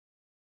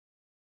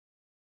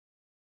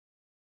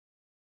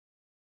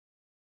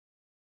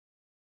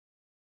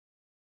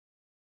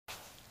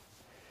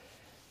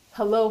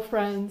Hello,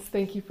 friends.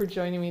 Thank you for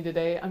joining me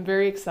today. I'm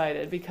very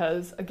excited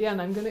because, again,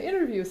 I'm going to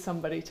interview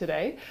somebody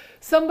today.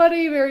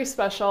 Somebody very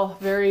special,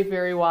 very,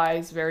 very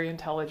wise, very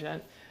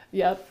intelligent.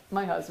 Yep,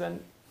 my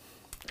husband,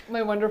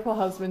 my wonderful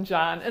husband,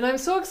 John. And I'm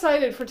so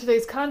excited for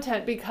today's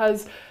content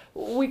because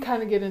we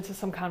kind of get into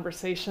some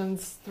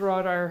conversations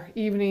throughout our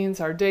evenings,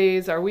 our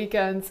days, our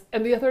weekends.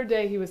 And the other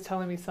day he was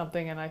telling me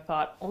something and I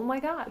thought, oh my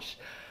gosh,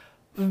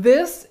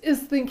 this is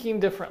thinking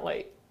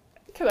differently.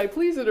 Can I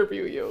please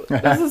interview you?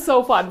 This is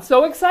so fun,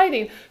 so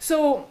exciting.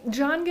 So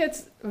John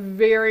gets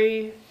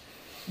very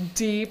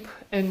deep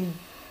and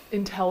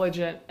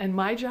intelligent, and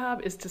my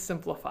job is to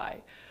simplify.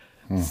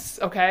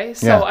 Okay,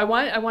 so Yeah. I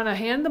want to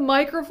hand the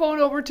microphone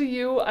over to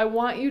you. I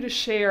want you to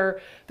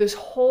share this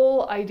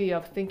whole idea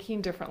of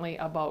thinking differently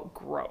about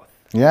growth.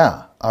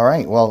 Yeah. All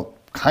right. Well,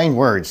 kind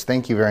words.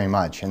 Thank you very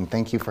much, and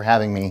thank you for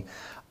having me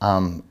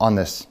on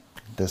this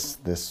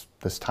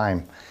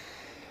time.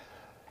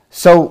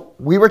 So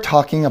we were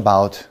talking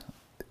about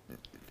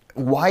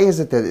why is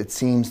it that it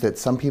seems that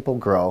some people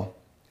grow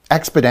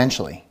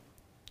exponentially,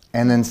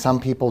 and then some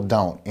people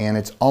don't, and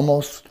it's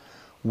almost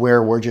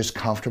where we're just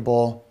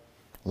comfortable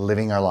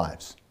living our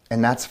lives,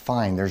 and that's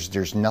fine.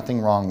 There's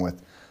nothing wrong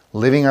with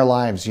living our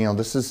lives. You know,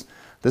 this is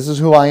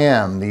who I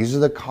am. These are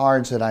the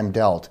cards that I'm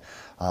dealt.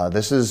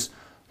 This is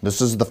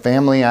the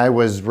family I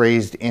was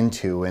raised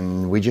into,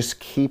 and we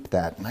just keep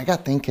that. And I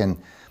got thinking,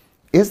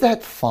 is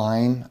that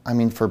fine? I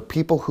mean, for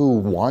people who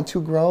want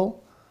to grow,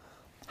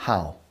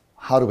 how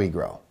do we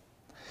grow?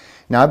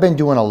 Now, I've been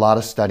doing a lot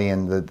of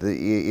studying.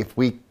 If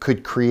we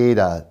could create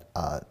a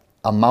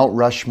Mount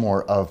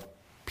Rushmore of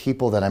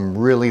people that I'm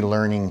really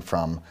learning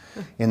from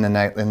in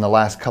the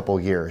last couple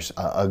years,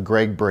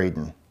 Greg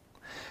Braden,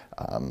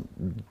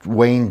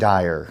 Wayne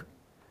Dyer,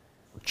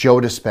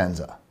 Joe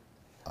Dispenza.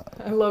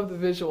 I love the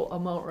visual, a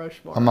Mount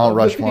Rushmore. A Mount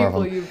Rushmore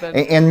of them.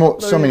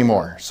 And so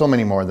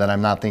many more that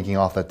I'm not thinking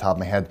off the top of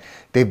my head.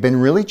 They've been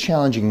really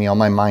challenging me on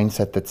my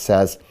mindset that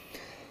says,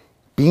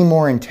 be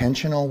more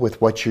intentional with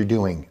what you're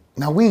doing.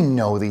 Now, we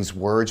know these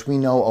words, we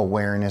know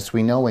awareness,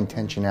 we know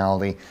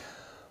intentionality,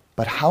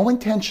 but how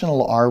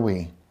intentional are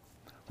we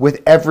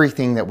with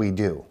everything that we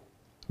do?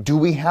 Do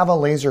we have a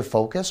laser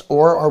focus,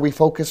 or are we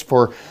focused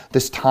for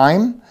this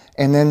time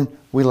and then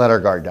we let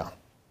our guard down?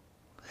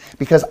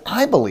 Because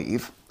I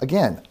believe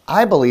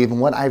in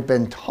what I've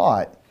been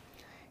taught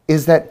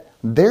is that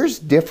there's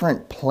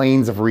different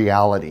planes of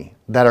reality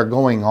that are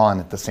going on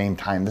at the same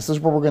time. This is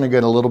where we're going to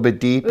get a little bit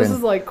deep. This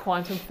is like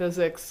quantum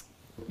physics.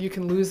 You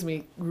can lose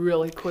me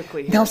really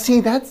quickly here. Now, see,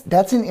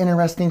 that's an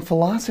interesting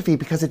philosophy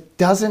because it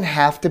doesn't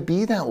have to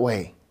be that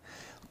way.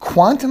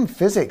 Quantum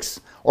physics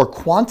or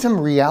quantum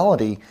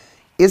reality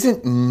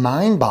isn't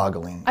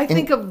mind-boggling. I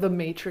think of the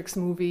Matrix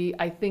movie.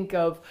 I think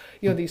of,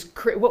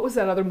 what was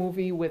that other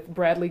movie with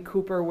Bradley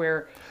Cooper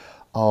where...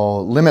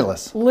 Oh,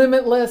 Limitless.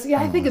 Limitless.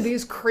 Yeah, I think of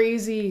these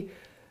crazy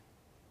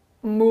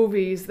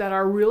movies that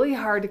are really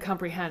hard to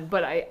comprehend,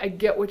 but I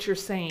get what you're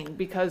saying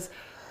because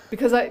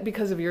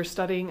of your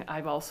studying,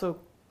 I've also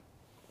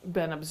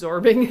been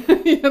absorbing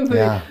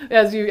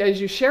as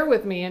you share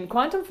with me. And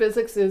quantum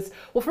physics is,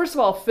 well, first of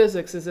all,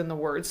 physics is in the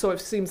word, so it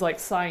seems like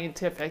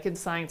scientific, and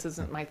science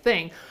isn't my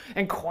thing.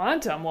 And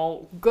quantum,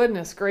 well,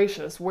 goodness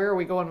gracious, where are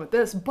we going with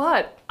this?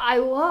 But I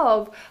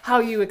love how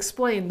you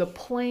explain the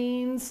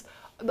planes,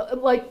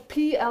 like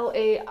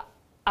PLAIN.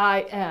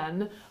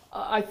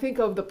 I think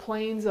of the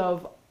planes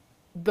of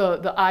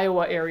the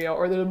Iowa area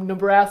or the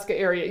Nebraska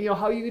area,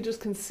 how you just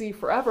can see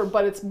forever,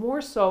 but it's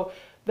more so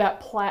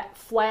that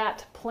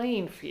flat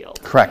playing field.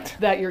 Correct.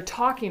 That you're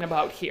talking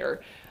about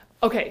here.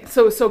 Okay,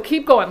 so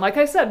keep going. Like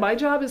I said, my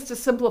job is to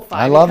simplify.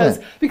 I love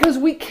it. Because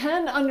we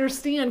can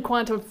understand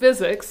quantum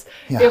physics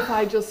if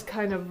I just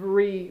kind of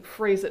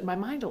rephrase it in my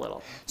mind a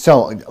little.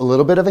 So a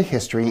little bit of a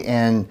history,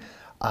 and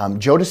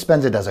Joe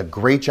Dispenza does a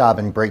great job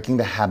in breaking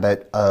the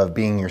habit of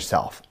being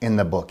yourself in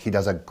the book. He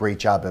does a great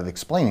job of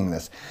explaining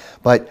this.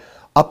 But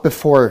up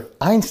before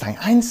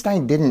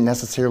Einstein didn't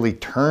necessarily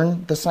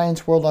turn the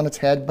science world on its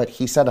head, but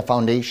he set a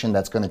foundation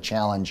that's going to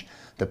challenge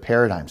the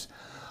paradigms.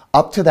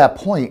 Up to that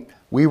point,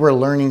 we were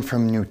learning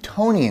from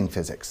Newtonian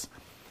physics.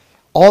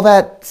 All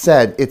that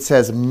said, it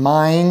says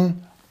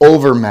mind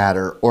over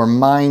matter or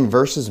mind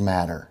versus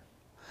matter,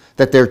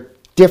 that they're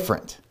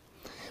different.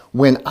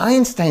 When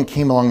Einstein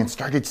came along and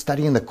started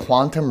studying the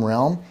quantum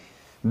realm,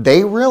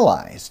 they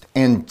realized,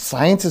 and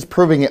science is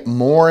proving it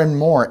more and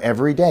more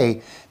every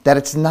day, that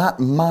it's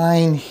not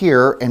mind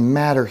here and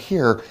matter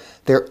here.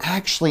 They're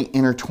actually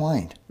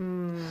intertwined.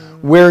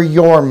 Where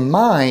your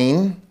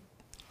mind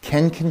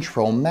can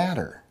control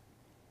matter.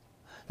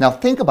 Now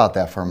think about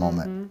that for a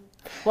moment.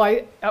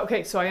 Well,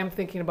 so I am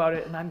thinking about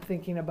it, and I'm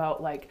thinking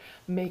about like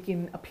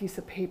making a piece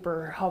of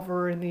paper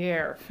hover in the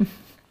air.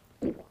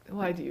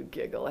 Why do you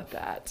giggle at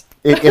that?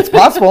 It's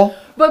possible.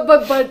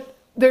 But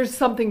there's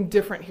something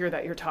different here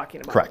that you're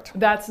talking about. Correct.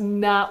 That's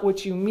not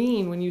what you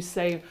mean when you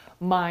say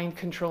mind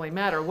controlling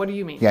matter. What do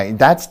you mean? Yeah,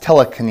 that's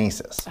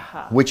telekinesis,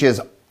 which is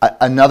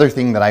another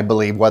thing that I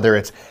believe, whether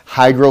it's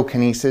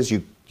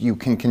hydrokinesis, you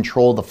can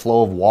control the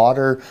flow of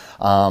water.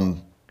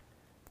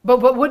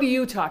 But what are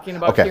you talking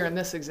about Okay. here in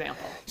this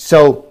example?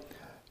 So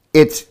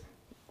it's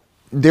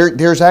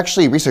there's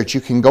actually research.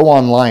 You can go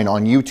online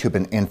on YouTube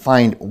and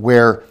find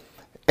where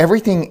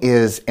everything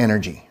is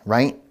energy,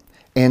 right?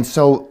 And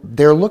so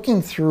they're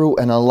looking through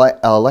an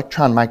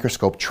electron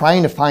microscope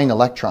trying to find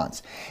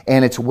electrons,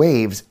 and it's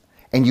waves,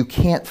 and you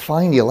can't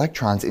find the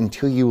electrons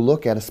until you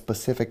look at a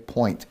specific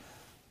point.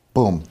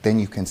 Boom, then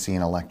you can see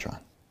an electron.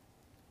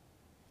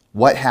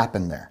 What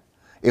happened there?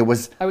 It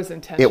was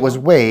intentional. It was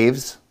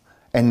waves,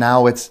 and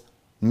now it's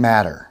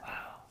matter.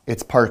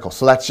 It's particles.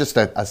 So that's just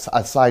a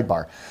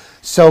sidebar.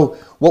 So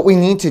what we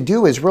need to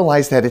do is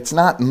realize that it's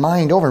not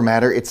mind over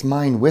matter, it's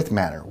mind with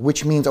matter,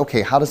 which means,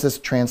 okay, how does this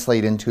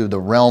translate into the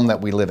realm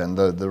that we live in,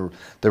 the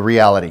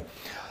reality?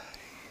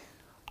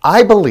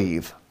 I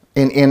believe,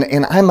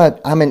 and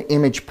I'm an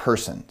image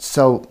person,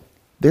 so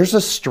there's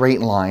a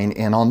straight line,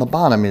 and on the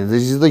bottom,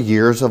 these are the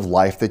years of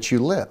life that you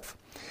live.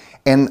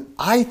 And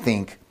I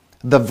think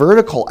the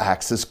vertical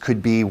axis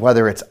could be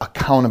whether it's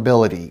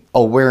accountability,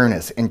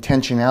 awareness,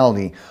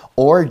 intentionality,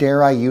 or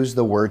dare I use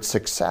the word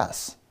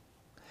success.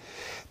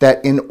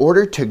 That in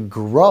order to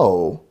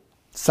grow,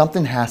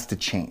 something has to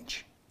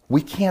change.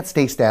 We can't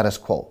stay status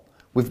quo.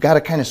 We've got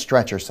to kind of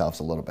stretch ourselves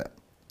a little bit.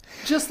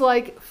 Just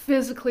like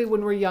physically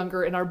when we're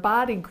younger and our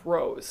body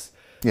grows,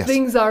 Yes.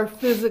 things are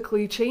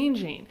physically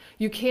changing.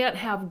 You can't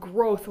have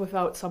growth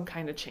without some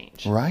kind of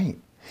change. Right.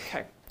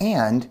 Okay.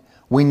 And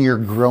when you're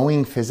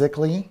growing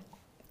physically,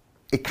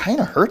 it kind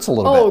of hurts a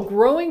little Oh, bit.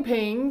 growing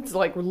pains,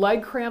 like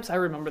leg cramps, I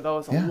remember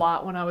those a Yeah.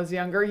 lot when I was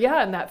younger.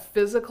 Yeah, and that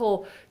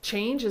physical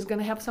change is going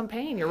to have some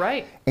pain. You're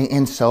right.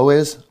 And so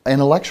is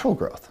intellectual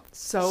growth.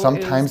 So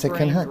sometimes is it can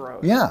brain hurt.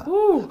 growth. Yeah.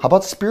 Woo. How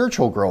about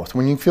spiritual growth?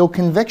 When you feel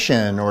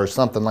conviction or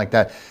something like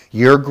that,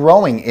 you're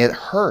growing. It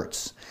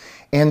hurts.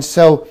 And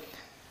so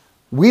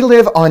we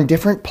live on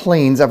different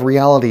planes of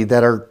reality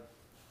that are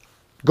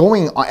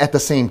going at the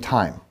same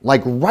time.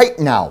 Like right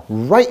now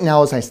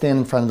as I stand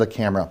in front of the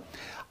camera,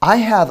 I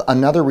have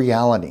another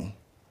reality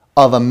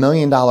of $1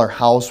 million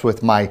house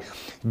with my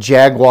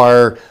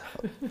Jaguar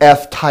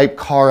F-type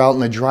car out in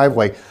the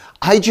driveway.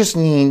 I just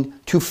need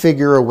to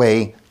figure a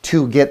way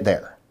to get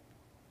there.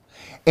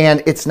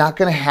 And it's not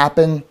going to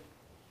happen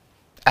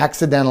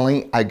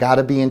accidentally. I got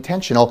to be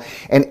intentional.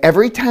 And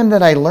every time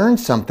that I learn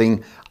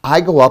something, I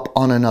go up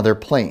on another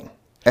plane.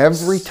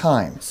 Every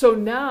time. So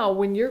now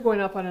when you're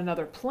going up on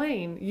another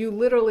plane, you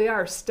literally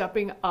are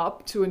stepping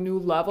up to a new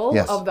level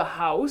Yes. of the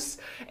house,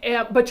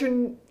 but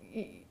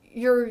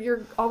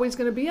you're always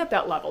going to be at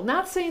that level.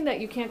 Not saying that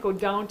you can't go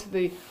down to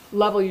the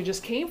level you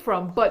just came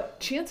from, but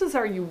chances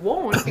are you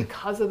won't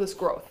because of this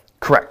growth.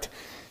 Correct.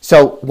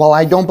 So while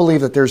I don't believe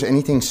that there's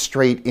anything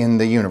straight in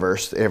the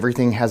universe,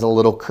 everything has a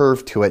little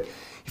curve to it.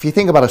 If you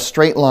think about a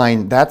straight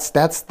line, that's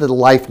the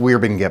life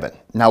we've been given.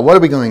 Now, what are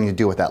we going to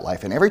do with that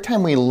life? And every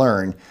time we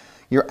learn,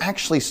 you're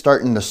actually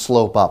starting to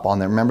slope up on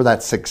there. Remember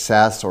that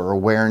success or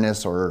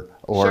awareness or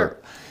Sure.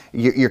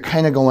 you're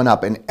kind of going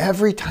up. And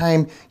every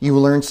time you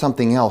learn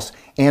something else,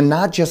 and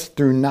not just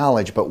through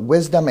knowledge, but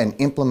wisdom and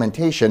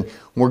implementation,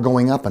 we're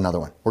going up another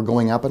one. We're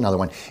going up another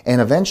one. And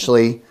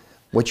eventually,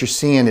 what you're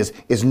seeing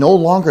is no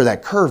longer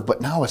that curve,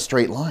 but now a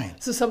straight line.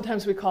 So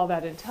sometimes we call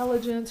that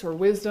intelligence or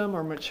wisdom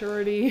or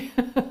maturity.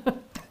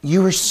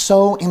 You are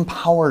so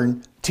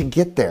empowered to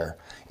get there.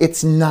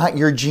 It's not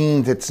your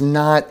genes. It's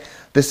not,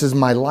 this is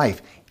my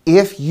life.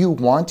 If you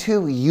want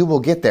to, you will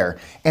get there.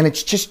 And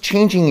it's just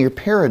changing your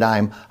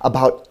paradigm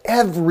about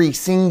every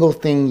single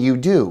thing you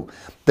do.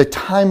 The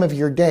time of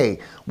your day.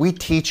 We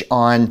teach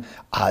on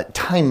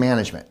time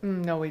management.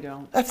 No, we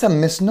don't. That's a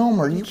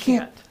misnomer. You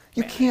can't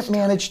can't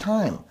manage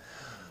time.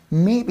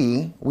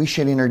 Maybe we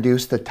should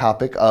introduce the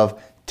topic of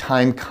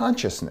time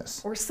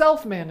consciousness Or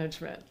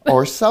self-management.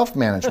 or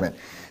self-management.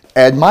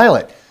 Ed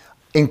Milet,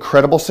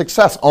 incredible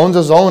success, owns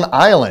his own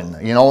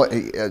island. You know,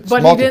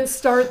 But he didn't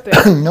start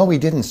there. No, he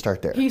didn't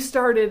start there. He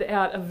started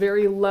at a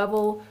very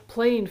level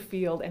playing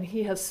field, and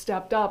he has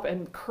stepped up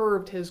and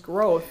curved his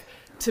growth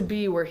to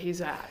be where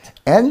he's at.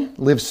 Ed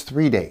lives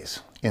 3 days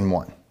in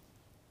one.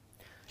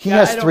 He Yeah,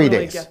 has I don't 3 really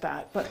days. get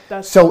that, but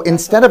that's So that's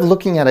instead of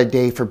looking at a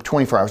day for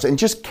 24 hours, and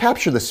just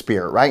capture the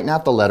spirit, right?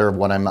 Not the letter of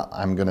what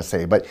I'm going to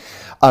say, but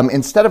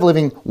instead of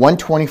living 1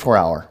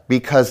 24-hour,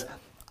 because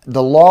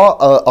the law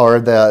or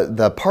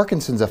the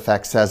Parkinson's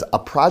effect says a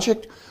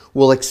project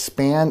will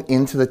expand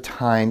into the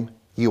time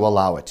you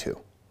allow it to.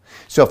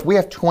 So if we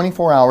have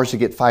 24 hours to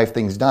get 5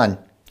 things done,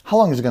 how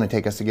long is it going to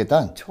take us to get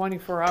done?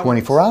 24 hours.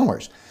 24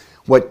 hours.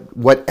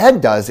 What Ed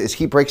does is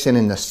he breaks it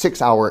into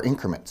 6-hour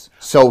increments.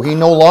 So he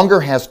no longer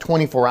has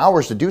 24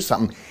 hours to do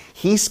something.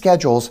 He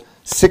schedules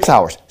 6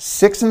 hours,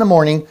 6 in the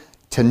morning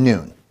to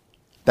noon.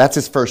 That's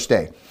his first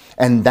day.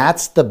 And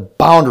that's the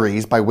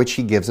boundaries by which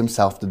he gives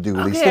himself to do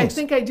these Okay, things. I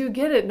think I do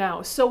get it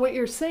now. So what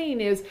you're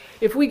saying is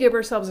if we give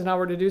ourselves an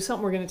hour to do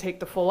something, we're going to take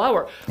the full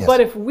hour. Yes. But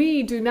if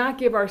we do not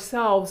give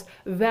ourselves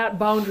that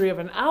boundary of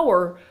an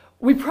hour,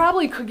 we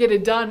probably could get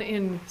it done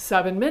in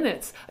 7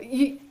 minutes.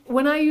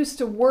 When I used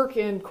to work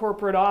in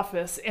corporate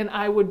office and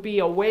I would be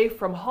away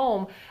from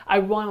home,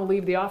 I'd want to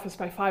leave the office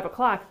by 5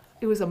 o'clock.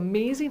 it was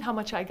amazing how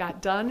much I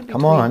got done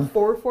Come on.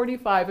 between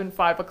 4:45 and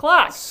 5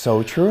 o'clock.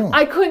 So true.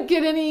 I couldn't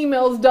get any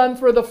emails done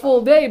for the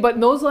full day, but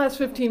in those last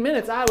 15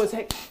 minutes, I was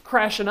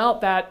crashing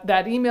out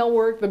that email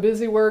work, the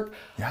busy work.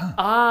 Yeah.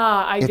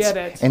 I get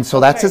it. And so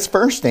that's Okay. his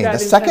first day. That The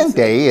second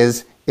intensity.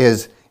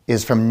 day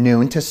is from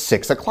noon to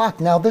 6 o'clock.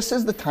 Now, this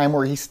is the time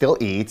where he still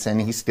eats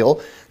and he still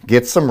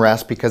gets some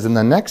rest, because in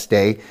the next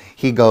day,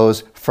 he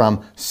goes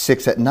from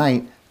 6 at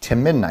night to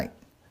midnight.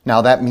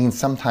 Now, that means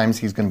sometimes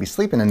he's going to be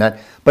sleeping in that,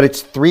 but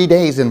it's 3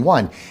 days in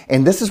one.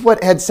 And this is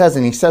what Ed says,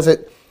 and he says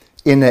it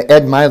in an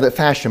Ed Mylett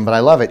fashion, but I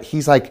love it.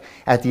 He's like,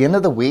 at the end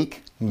of the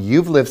week,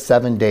 you've lived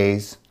 7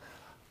 days,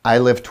 I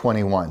live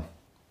 21.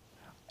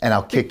 And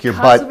I'll kick your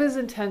butt. Because of his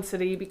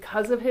intensity,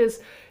 because of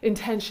his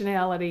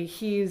intentionality,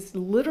 he's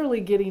literally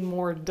getting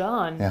more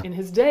done in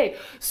his day.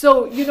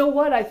 So you know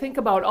what I think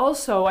about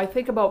also? I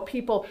think about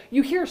people,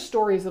 you hear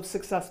stories of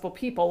successful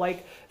people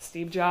like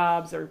Steve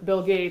Jobs or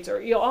Bill Gates,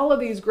 or all of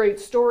these great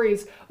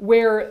stories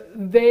where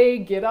they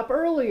get up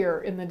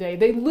earlier in the day.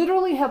 They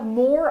literally have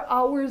more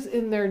hours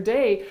in their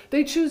day.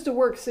 They choose to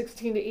work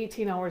 16 to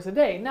 18 hours a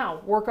day.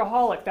 Now,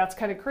 workaholic, that's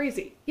kind of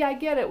crazy. Yeah, I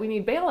get it. We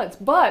need balance.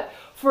 But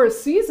for a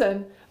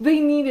season, they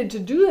needed to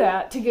do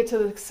that to get to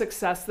the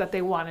success that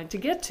they wanted to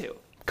get to.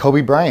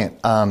 Kobe Bryant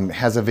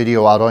has a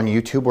video out on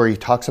YouTube where he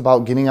talks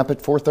about getting up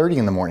at 4:30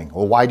 in the morning.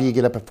 Well, why do you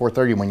get up at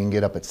 4:30 when you can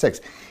get up at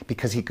 6?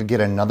 Because he could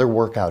get another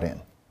workout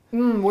in.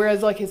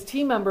 Whereas like his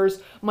team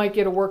members might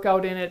get a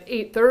workout in at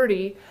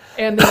 8:30,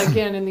 and then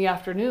again in the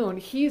afternoon,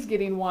 he's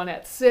getting one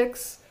at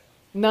 6,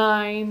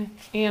 9,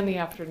 and the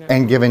afternoon.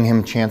 And giving him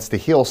a chance to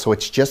heal. So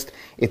it's just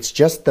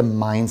the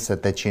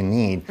mindset that you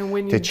need And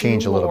when you to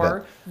change do a little more,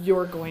 bit.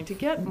 you're going to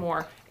get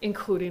more,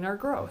 including our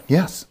growth.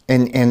 Yes.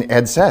 And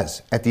Ed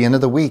says, at the end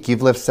of the week,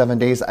 you've lived 7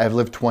 days, I've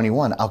lived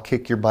 21. I'll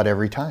kick your butt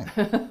every time.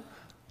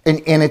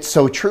 and it's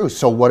so true.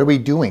 So what are we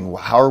doing?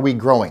 How are we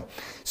growing?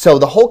 So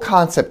the whole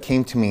concept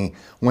came to me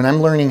when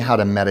I'm learning how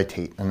to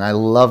meditate. And I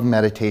love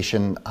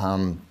meditation,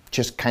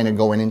 just kind of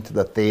going into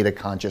the theta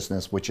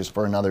consciousness, which is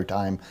for another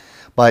time.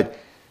 But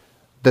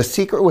the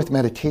secret with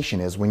meditation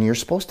is when you're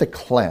supposed to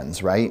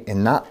cleanse, right?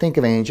 And not think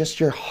of anything, just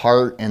your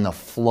heart and the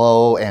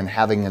flow and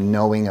having a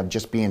knowing of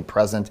just being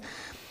present.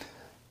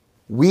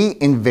 We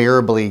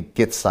invariably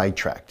get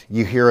sidetracked.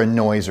 You hear a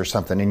noise or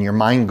something and your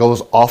mind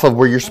goes off of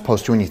where you're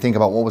supposed to and you think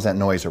about what was that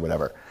noise or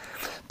whatever.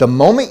 The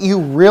moment you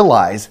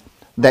realize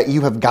that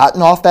you have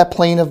gotten off that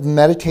plane of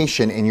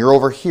meditation and you're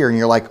over here and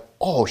you're like,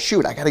 oh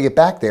shoot, I gotta get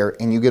back there,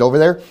 and you get over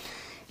there,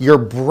 your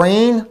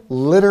brain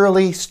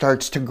literally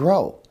starts to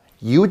grow.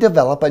 You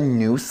develop a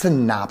new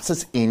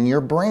synapses in your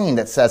brain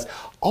that says,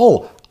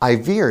 oh, I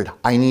veered,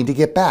 I need to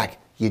get back.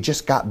 You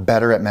just got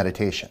better at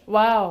meditation.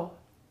 Wow.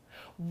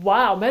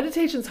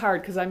 Meditation's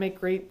hard because I make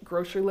great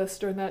grocery lists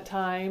during that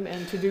time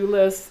and to-do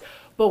lists.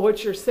 But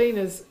what you're saying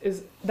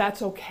is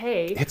that's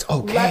okay. It's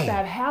okay. Let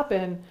that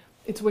happen.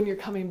 It's when you're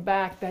coming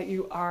back that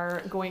you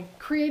are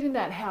creating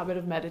that habit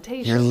of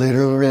meditation. You're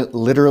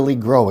literally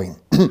growing.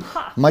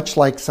 Much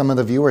like some of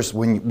the viewers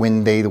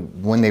when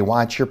they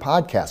watch your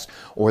podcast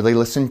or they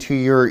listen to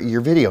your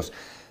videos.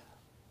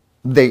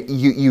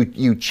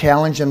 You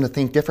challenge them to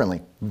think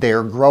differently.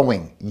 They're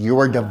growing. You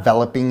are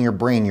developing your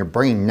brain. Your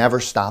brain never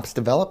stops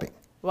developing.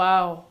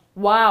 Wow.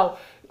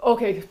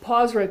 Okay,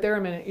 pause right there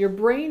a minute. Your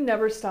brain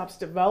never stops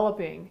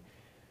developing.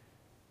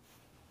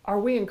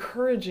 Are we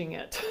encouraging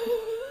it?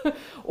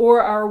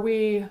 Or are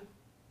we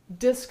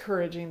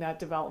discouraging that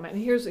development?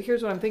 And here's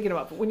what I'm thinking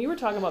about. When you were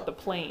talking about the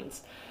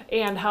planes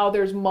and how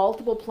there's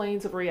multiple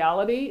planes of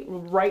reality,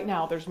 right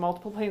now there's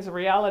multiple planes of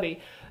reality.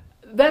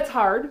 That's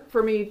hard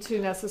for me to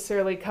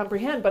necessarily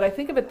comprehend, but I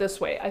think of it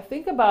this way. I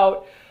think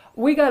about,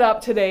 we got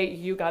up today,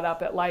 you got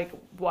up at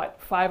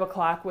 5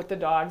 o'clock with the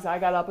dogs. I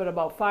got up at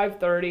about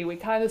 5:30. We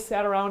kind of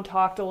sat around,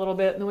 talked a little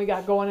bit, and then we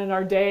got going in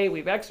our day.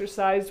 We've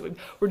exercised.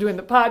 We're doing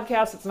the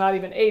podcast. It's not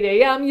even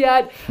 8 a.m.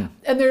 yet.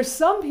 And there's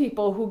some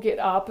people who get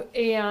up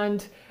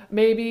and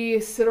maybe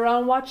sit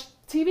around and watch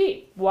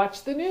TV,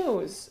 watch the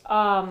news.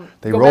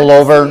 They roll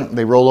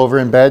over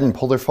in bed and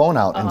pull their phone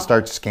out and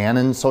start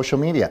scanning social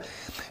media.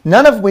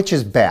 None of which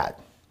is bad.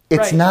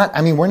 It's not,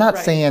 we're not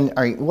saying,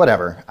 all right,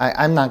 whatever.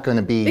 I'm not going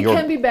to be It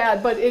can be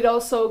bad, but it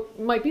also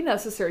might be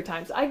necessary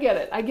times. I get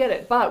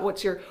it. But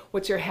what's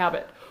your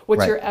habit?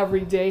 What's your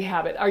everyday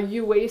habit? Are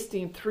you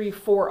wasting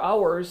 3-4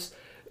 hours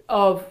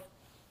of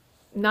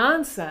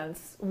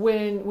nonsense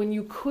when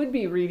you could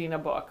be reading a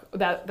book?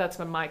 That's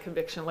been my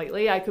conviction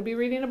lately. I could be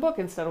reading a book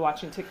instead of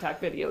watching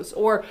TikTok videos.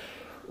 Or,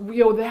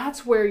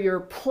 that's where you're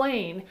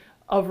playing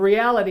of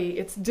reality.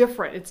 It's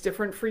different. It's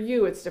different for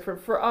you. It's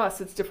different for us.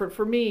 It's different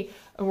for me.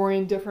 And we're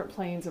in different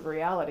planes of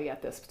reality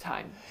at this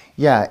time.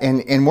 Yeah,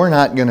 and we're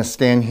not going to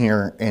stand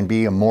here and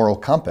be a moral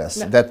compass.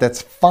 No.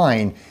 That's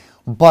fine.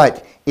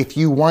 But if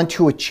you want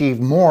to achieve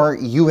more,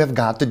 you have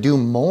got to do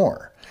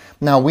more.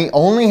 Now, we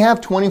only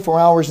have 24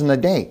 hours in the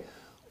day.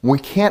 We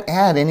can't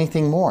add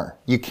anything more.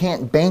 You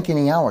can't bank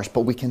any hours,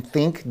 but we can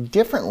think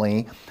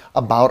differently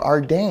about our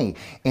day.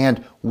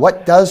 And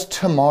what does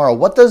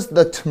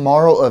the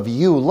tomorrow of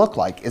you look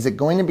like? Is it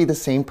going to be the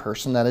same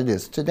person that it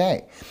is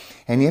today?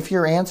 And if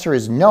your answer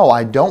is no,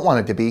 I don't want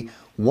it to be,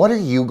 what are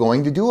you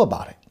going to do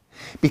about it?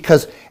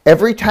 Because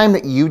every time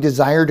that you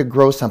desire to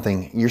grow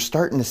something, you're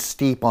starting to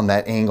steep on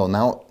that angle.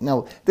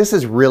 Now, this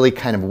is really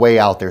kind of way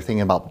out there,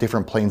 thinking about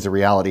different planes of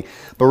reality.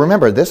 But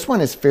remember, this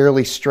one is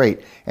fairly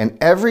straight. And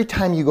every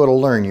time you go to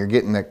learn, you're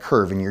getting that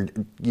curve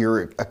and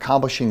you're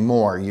accomplishing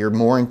more. You're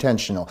more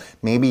intentional.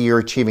 Maybe you're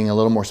achieving a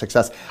little more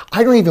success.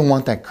 I don't even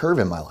want that curve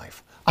in my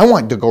life. I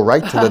want it to go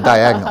right to the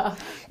diagonal.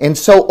 And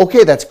so,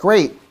 okay, that's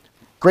great.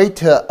 Great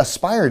to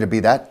aspire to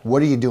be that.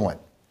 What are you doing?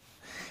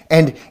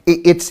 And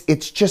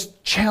it's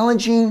just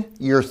challenging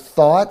your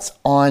thoughts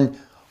on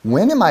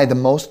when am I the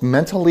most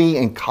mentally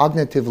and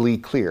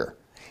cognitively clear.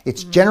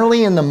 It's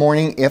generally in the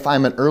morning if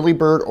I'm an early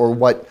bird, or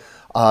what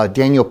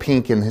Daniel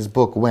Pink in his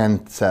book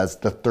When says,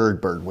 the third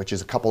bird, which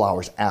is a couple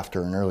hours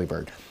after an early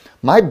bird.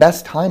 My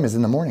best time is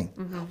in the morning.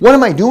 What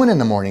am I doing in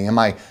the morning? Am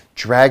I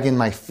dragging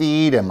my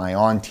feet? Am I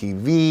on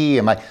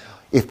TV?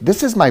 If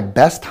this is my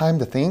best time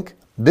to think,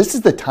 this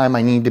is the time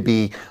I need to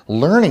be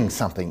learning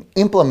something,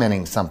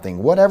 implementing something,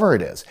 whatever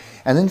it is.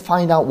 And then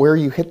find out where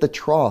you hit the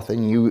trough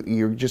and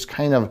you're just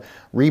kind of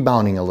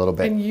rebounding a little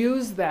bit. And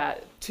use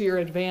that to your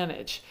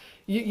advantage.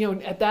 You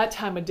know, at that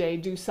time of day,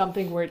 do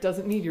something where it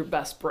doesn't need your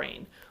best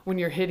brain when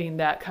you're hitting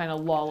that kind of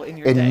lull in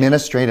your day.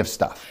 Administrative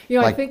stuff. You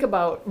know, I think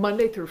about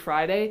Monday through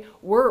Friday,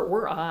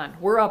 we're on.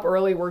 We're up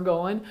early, we're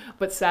going.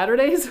 But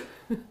Saturdays,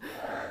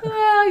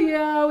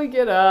 yeah, we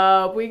get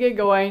up, we get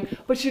going.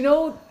 But you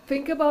know,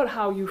 think about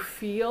how you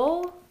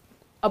feel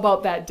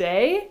about that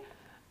day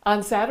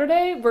on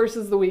Saturday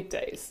versus the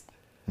weekdays.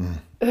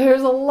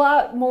 There's a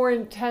lot more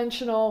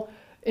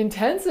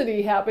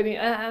intensity happening,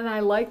 and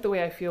I like the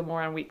way I feel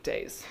more on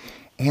weekdays.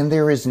 And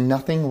there is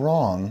nothing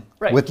wrong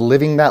with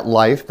living that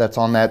life that's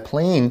on that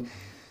plane,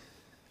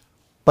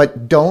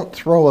 but don't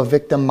throw a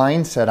victim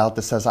mindset out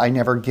that says, I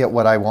never get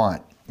what I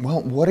want.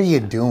 Well, what are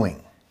you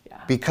doing? Yeah.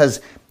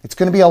 Because it's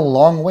going to be a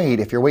long wait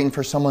if you're waiting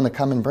for someone to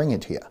come and bring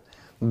it to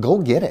you. Go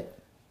get it.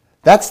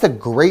 That's the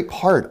great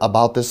part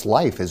about this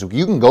life, is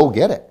you can go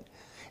get it.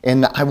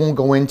 And I won't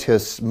go into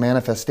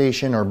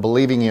manifestation or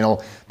believing, you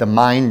know, the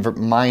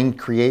mind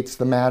creates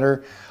the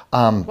matter.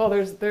 Well,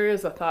 there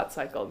is a thought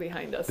cycle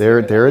behind us. There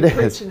it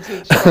is. Preach and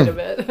teach quite a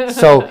bit.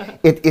 So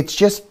it's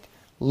just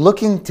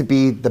looking to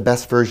be the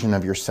best version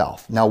of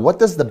yourself. Now, what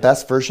does the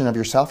best version of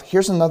yourself?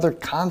 Here's another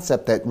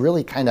concept that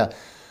really kind of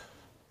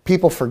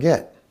people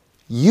forget.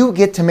 You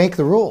get to make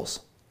the rules.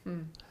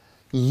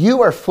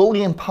 You are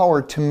fully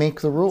empowered to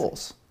make the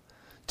rules.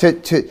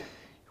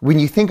 When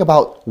you think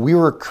about, we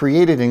were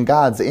created in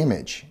God's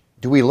image.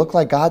 Do we look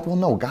like God? Well,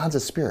 no, God's a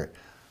spirit.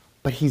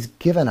 But He's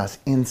given us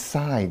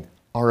inside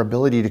our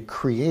ability to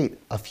create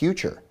a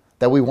future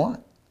that we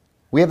want.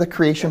 We have the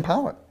creation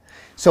power.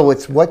 So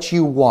it's what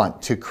you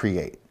want to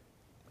create.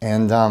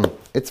 And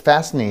it's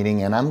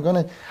fascinating, and I'm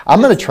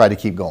gonna try to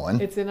keep going.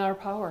 It's in our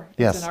power.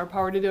 Yes. It's in our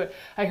power to do it.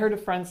 I heard a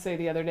friend say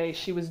the other day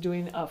she was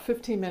doing a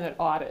 15-minute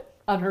audit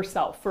on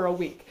herself for a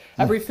week.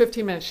 Every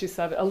 15 minutes she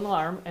set an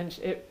alarm, and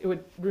it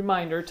would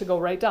remind her to go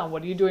write down,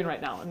 what are you doing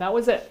right now? And that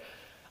was it.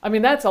 I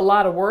mean, that's a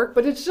lot of work,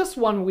 but it's just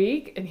 1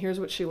 week, and here's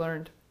what she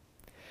learned.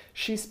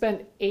 She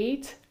spent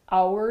 8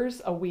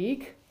 hours a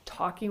week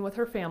talking with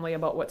her family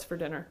about what's for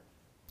dinner.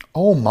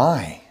 Oh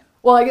my.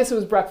 Well, I guess it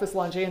was breakfast,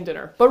 lunch, and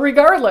dinner. But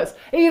regardless,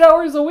 8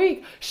 hours a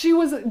week, she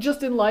was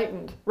just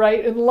enlightened,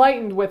 right?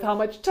 Enlightened with how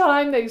much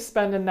time they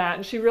spend in that.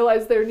 And she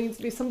realized there needs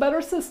to be some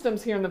better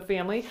systems here in the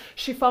family.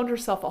 She found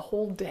herself a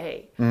whole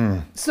day.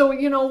 So,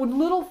 you know,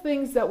 little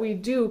things that we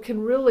do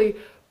can really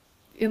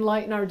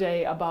enlighten our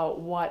day about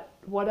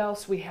what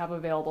else we have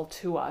available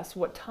to us,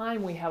 what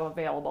time we have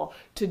available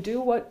to do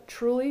what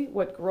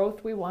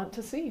growth we want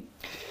to see.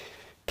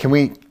 Can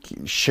we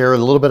share a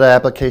little bit of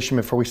application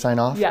before we sign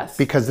off? Yes.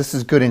 Because this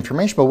is good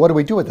information, but what do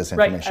we do with this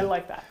information? Right, I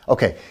like that.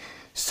 Okay,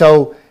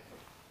 so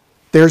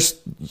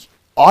there's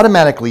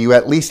automatically, you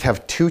at least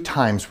have 2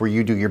 times where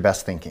you do your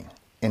best thinking.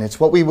 And it's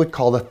what we would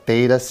call the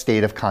theta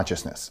state of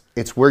consciousness.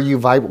 It's where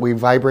we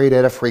vibrate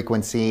at a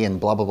frequency and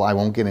blah, blah, blah. I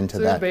won't get into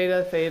So that. there's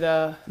beta,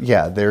 theta.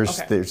 Yeah,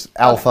 there's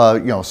alpha,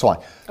 you know, so on.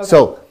 Okay.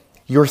 So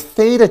your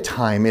theta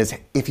time is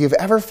if you've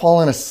ever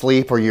fallen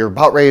asleep or you're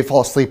about ready to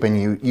fall asleep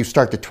and you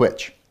start to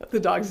twitch. The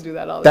dogs do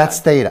that all the That's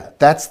time. theta.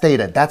 That's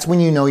theta. That's when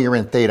you know you're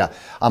in theta.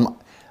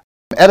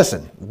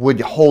 Edison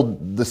would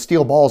hold the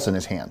steel balls in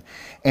his hand,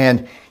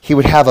 and he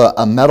would have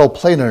a metal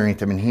plate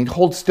underneath him, and he'd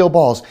hold steel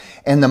balls.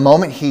 And the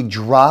moment he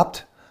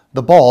dropped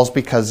the balls,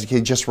 because he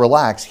just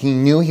relaxed, he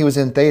knew he was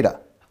in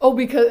theta. Oh,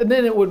 because and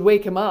then it would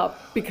wake him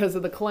up because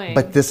of the clang.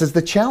 But this is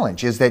the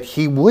challenge, is that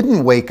he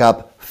wouldn't wake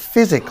up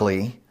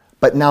physically,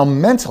 but now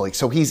mentally.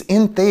 So he's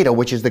in theta,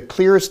 which is the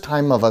clearest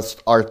time of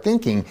our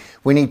thinking.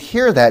 When he'd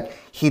hear that,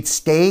 he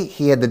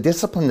had the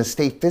discipline to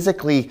stay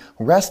physically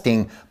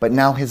resting, but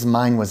now his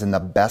mind was in the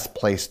best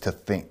place to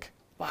think.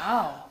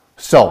 Wow.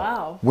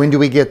 So when do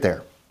we get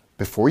there?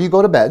 Before you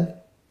go to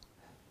bed,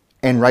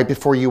 and right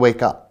before you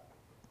wake up.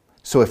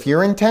 So if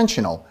you're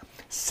intentional,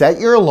 set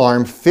your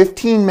alarm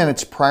 15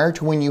 minutes prior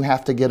to when you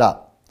have to get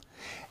up.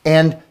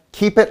 And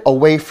keep it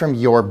away from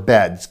your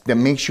bed that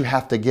makes you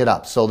have to get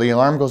up. So the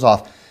alarm goes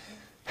off.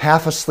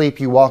 Half asleep,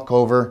 you walk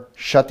over,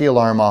 shut the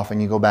alarm off,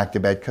 and you go back to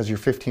bed because you're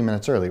 15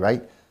 minutes early,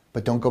 right?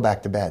 But don't go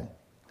back to bed.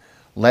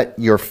 Let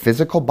your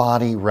physical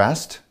body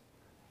rest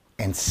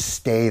and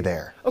stay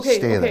there. Okay,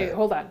 stay okay, there.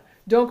 hold on.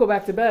 Don't go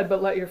back to bed,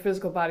 but let your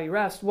physical body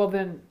rest. Well,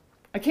 then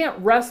I can't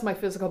rest my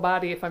physical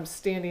body if I'm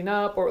standing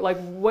up, or like,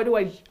 what do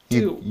I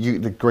do?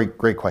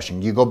 Great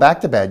question. You go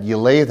back to bed, you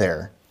lay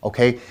there,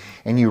 okay,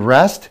 and you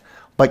rest,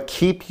 but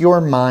keep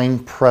your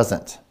mind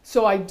present.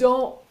 So I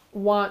don't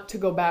want to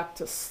go back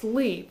to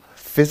sleep.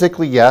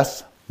 Physically,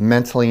 yes.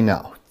 Mentally,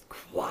 no.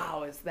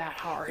 Wow, is that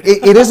hard?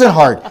 It isn't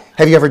hard.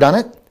 Have you ever done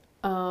it?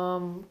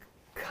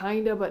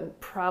 Kind of, but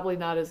probably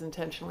not as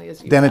intentionally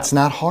as you Then have. it's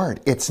not hard.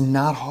 It's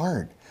not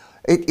hard.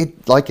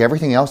 It like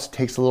everything else, it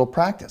takes a little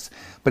practice.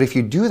 But if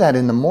you do that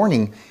in the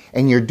morning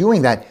and you're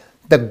doing that,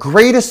 the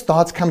greatest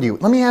thoughts come to you.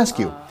 Let me ask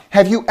you,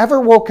 have you ever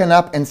woken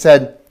up and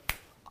said,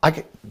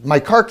 my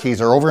car keys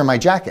are over in my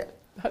jacket?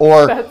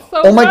 Or, That's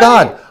so oh my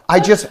right.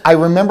 God, I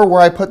remember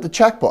where I put the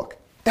checkbook.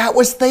 That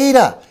was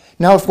theta.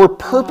 Now, if we're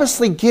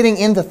purposely getting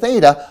into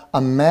theta,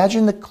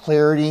 imagine the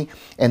clarity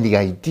and the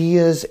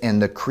ideas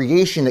and the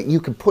creation that you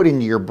could put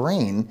into your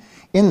brain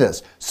in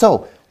this.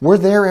 So we're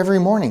there every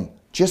morning.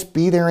 Just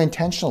be there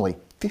intentionally.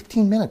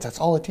 15 minutes, that's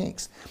all it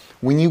takes.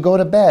 When you go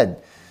to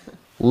bed,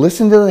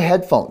 listen to the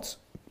headphones.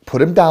 Put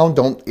them down.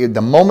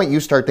 The moment you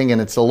start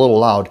thinking it's a little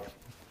loud,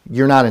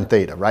 you're not in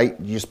theta, right?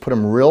 You just put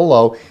them real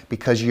low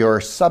because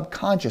your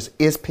subconscious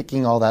is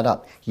picking all that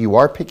up. You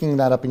are picking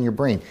that up in your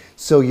brain.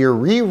 So you're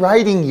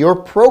rewriting your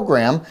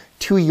program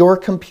to your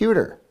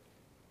computer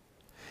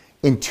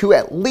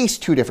at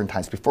least two different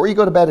times, before you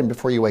go to bed and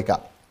before you wake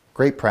up.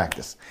 Great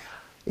practice.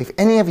 If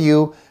any of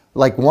you,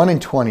 like 1 in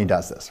 20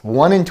 does this,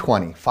 1 in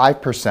 20,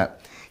 5%.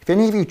 If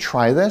any of you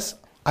try this,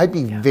 I'd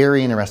be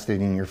very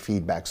interested in your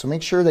feedback. So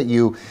make sure that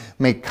you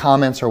make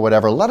comments or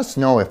whatever. Let us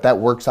know if that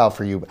works out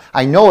for you.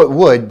 I know it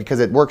would because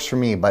it works for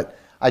me, but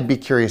I'd be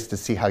curious to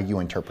see how you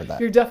interpret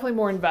that. You're definitely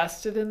more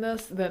invested in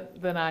this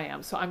than I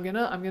am. So I'm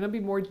gonna be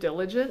more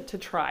diligent to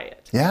try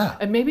it. Yeah.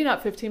 And maybe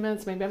not 15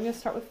 minutes. Maybe I'm gonna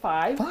start with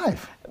 5.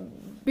 5.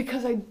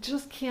 Because I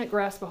just can't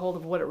grasp a hold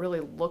of what it really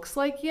looks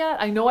like yet.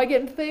 I know I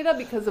get in theta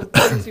because of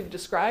things you've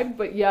described,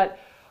 but yet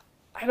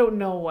I don't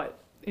know what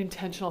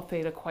intentional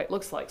theta quite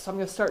looks like. So I'm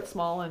gonna start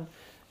small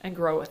and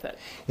grow with it.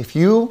 If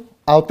you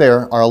out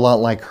there are a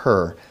lot like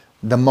her,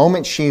 the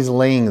moment she's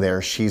laying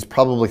there, she's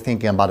probably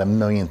thinking about a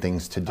million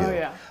things to do. Oh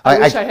yeah. I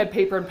wish I had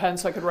paper and pen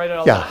so I could write it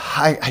all down.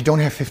 Yeah, I don't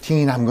have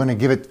 15. I'm going to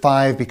give it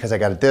 5 because I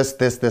got this,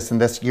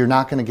 and this. You're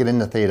not going to get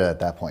into theta at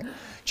that point.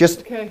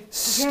 Just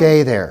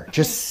stay there.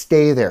 Just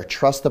stay there.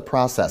 Trust the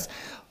process.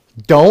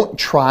 Don't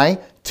try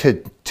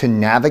to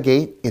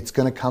navigate. It's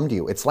going to come to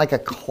you. It's like a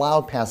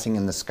cloud passing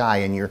in the sky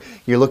and you're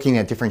looking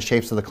at different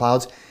shapes of the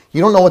clouds. You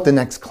don't know what the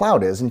next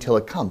cloud is until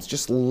it comes.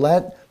 Just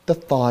let the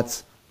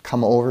thoughts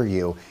come over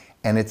you,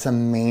 and it's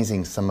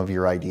amazing some of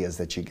your ideas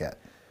that you get.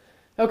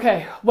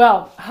 Okay,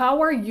 well,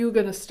 how are you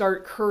going to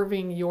start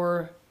curving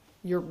your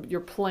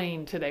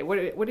plane today? What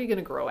are you going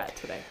to grow at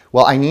today?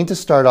 Well, I need to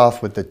start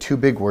off with the 2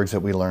 big words that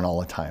we learn all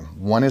the time.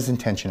 One is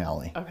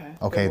intentionality.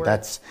 Okay,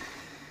 that's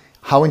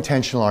how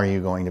intentional are you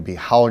going to be?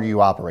 How do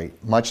you operate?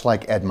 Much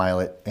like Ed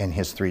Mylett in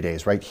his 3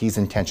 days, right? He's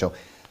intentional.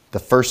 The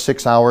first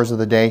 6 hours of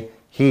the day,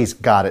 he's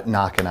got it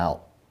knocking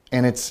out.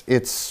 And it's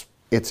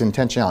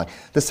intentionality.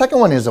 The second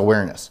one is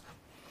awareness.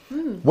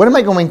 What am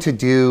I going to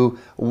do?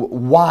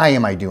 Why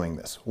am I doing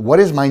this? What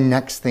is my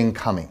next thing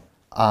coming?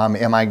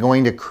 Am I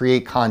going to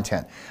create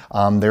content?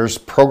 There's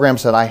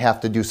programs that I have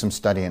to do some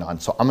studying on.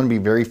 So I'm going to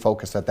be very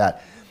focused at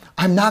that.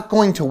 I'm not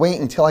going to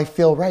wait until I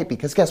feel right,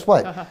 because guess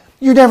what?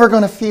 You're never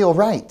going to feel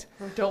right.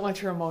 Don't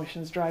let your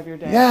emotions drive your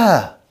day.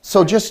 Yeah.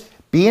 So just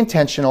be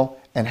intentional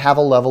and have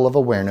a level of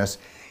awareness,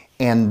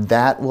 and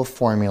that will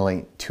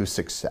formulate to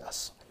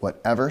success.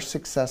 Whatever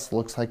success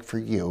looks like for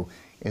you,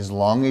 as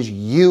long as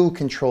you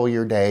control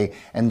your day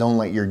and don't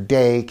let your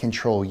day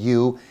control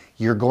you,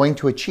 you're going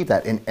to achieve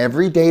that. And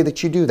every day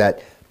that you do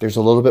that, there's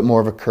a little bit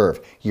more of a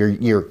curve.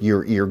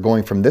 You're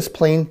going from this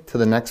plane to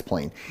the next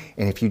plane.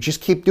 And if you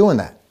just keep doing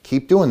that,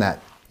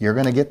 you're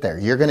going to get there.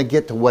 You're going to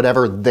get to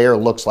whatever there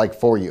looks like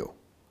for you.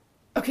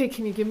 Okay,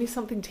 can you give me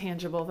something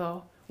tangible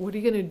though? What are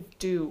you going to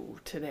do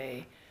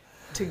today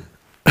to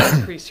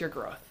increase your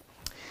growth?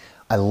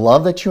 I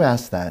love that you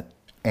asked that.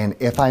 And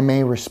if I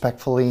may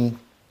respectfully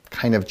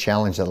kind of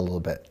challenge that a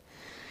little bit.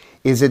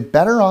 Is it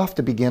better off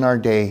to begin our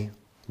day,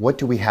 what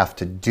do we have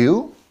to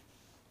do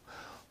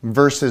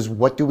versus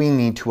what do we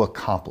need to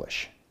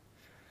accomplish?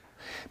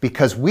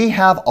 Because we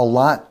have a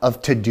lot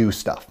of to-do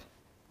stuff.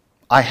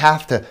 I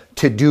have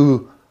to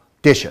do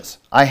dishes.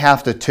 I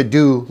have to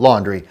do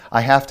laundry.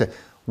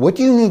 What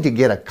do you need to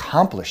get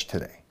accomplished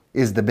today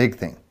is the big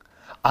thing.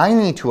 I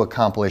need to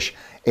accomplish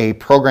a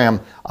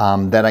program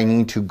that I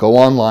need to go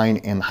online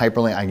and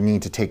hyperlink. I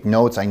need to take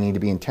notes. I need to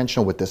be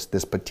intentional with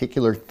this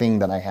particular thing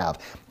that I have.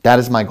 That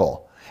is my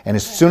goal. And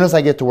as soon as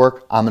I get to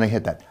work, I'm going to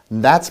hit that.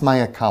 That's my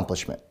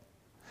accomplishment.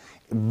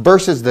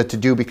 Versus the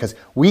to-do, because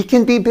we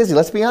can be busy.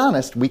 Let's be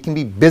honest. We can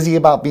be busy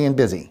about being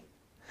busy.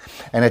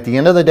 And at the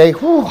end of the day,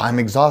 whew, I'm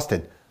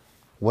exhausted.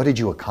 What did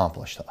you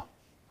accomplish, though?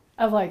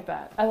 I like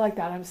that. I like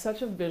that. I'm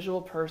such a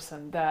visual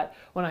person that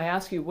when I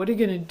ask you, what are you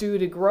going to do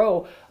to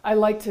grow? I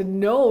like to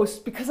know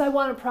because I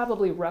want to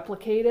probably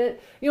replicate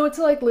it. It's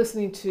like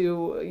listening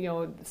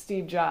to,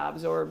 Steve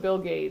Jobs or Bill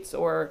Gates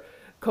or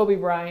Kobe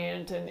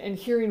Bryant and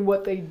hearing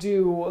what they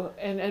do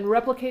and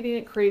replicating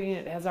it, creating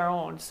it as our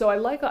own. So I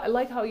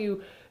like how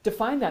you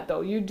define that,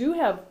 though. You do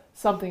have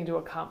something to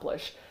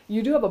accomplish.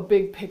 You do have a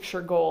big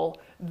picture goal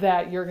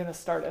that you're going to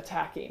start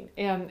attacking.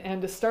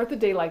 And to start the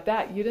day like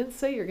that, you didn't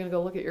say you're going to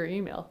go look at your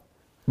email.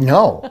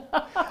 No,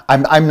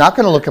 I'm not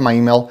going to look at my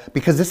email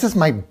because this is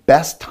my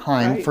best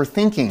time Right. for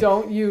thinking.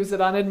 Don't use it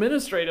on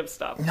administrative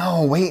stuff.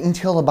 No, wait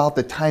until about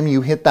the time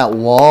you hit that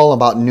wall,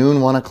 about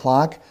noon, 1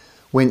 o'clock,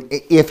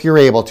 if you're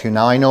able to.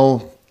 Now, I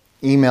know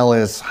email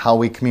is how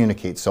we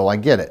communicate, so I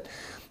get it.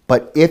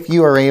 But if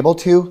you are able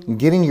to,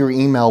 get in your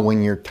email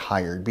when you're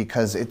tired,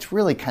 because it's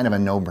really kind of a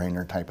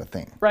no-brainer type of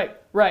thing. Right.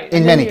 In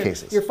And many then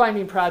cases. You're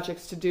finding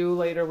projects to do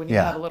later when you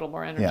Yeah. have a little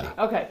more energy.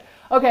 Yeah.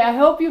 Okay, I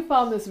hope you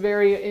found this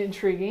very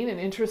intriguing and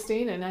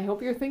interesting, and I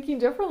hope you're thinking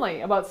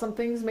differently about some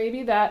things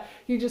maybe that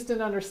you just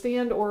didn't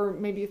understand or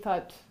maybe you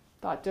thought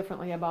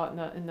differently about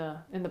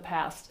in the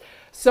past.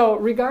 So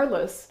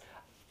regardless,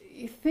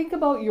 think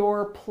about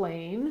your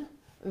plane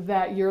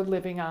that you're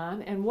living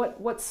on and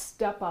what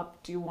step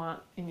up do you want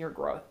in your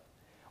growth?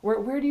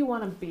 Where do you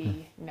want to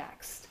be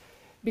next?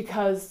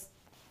 Because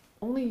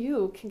only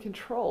you can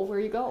control where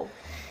you go.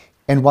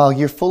 And while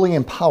you're fully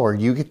empowered,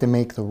 you get to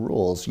make the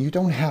rules. You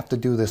don't have to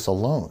do this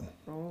alone.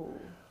 Oh.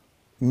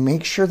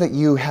 Make sure that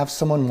you have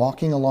someone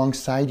walking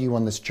alongside you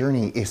on this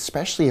journey,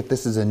 especially if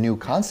this is a new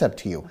concept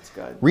to you. That's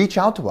good. Reach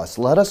out to us.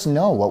 Let us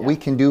know what we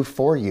can do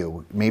for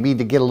you. Maybe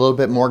to get a little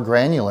bit more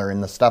granular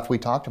in the stuff we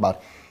talked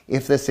about.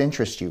 If this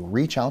interests you,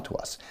 reach out to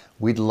us.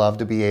 We'd love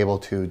to be able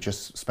to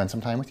just spend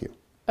some time with you.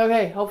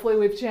 Okay, hopefully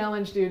we've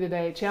challenged you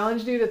today,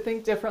 challenged you to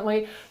think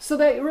differently so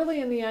that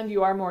really in the end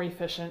you are more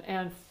efficient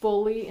and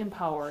fully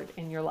empowered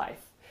in your life.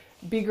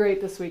 Be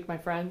great this week, my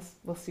friends.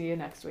 We'll see you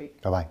next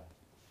week. Bye-bye.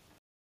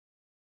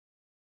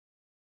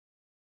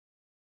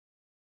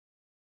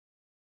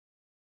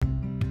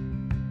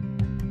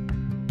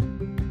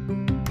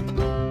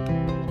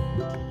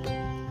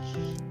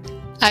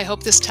 I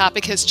hope this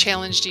topic has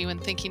challenged you in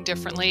thinking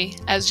differently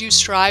as you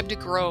strive to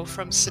grow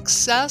from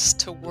success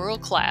to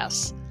world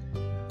class.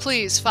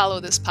 Please follow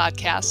this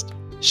podcast,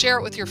 share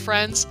it with your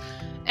friends,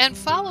 and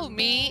follow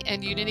me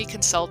and Unity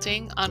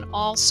Consulting on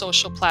all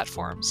social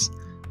platforms: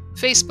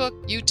 Facebook,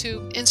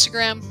 YouTube,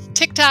 Instagram,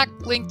 TikTok,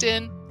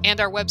 LinkedIn, and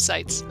our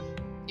websites,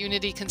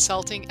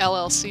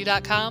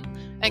 unityconsultingllc.com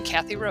and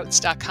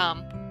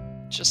kathyrhodes.com.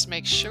 Just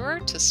make sure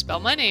to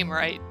spell my name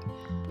right.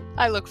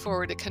 I look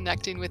forward to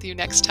connecting with you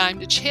next time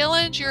to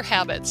challenge your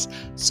habits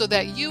so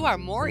that you are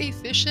more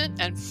efficient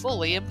and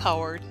fully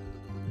empowered.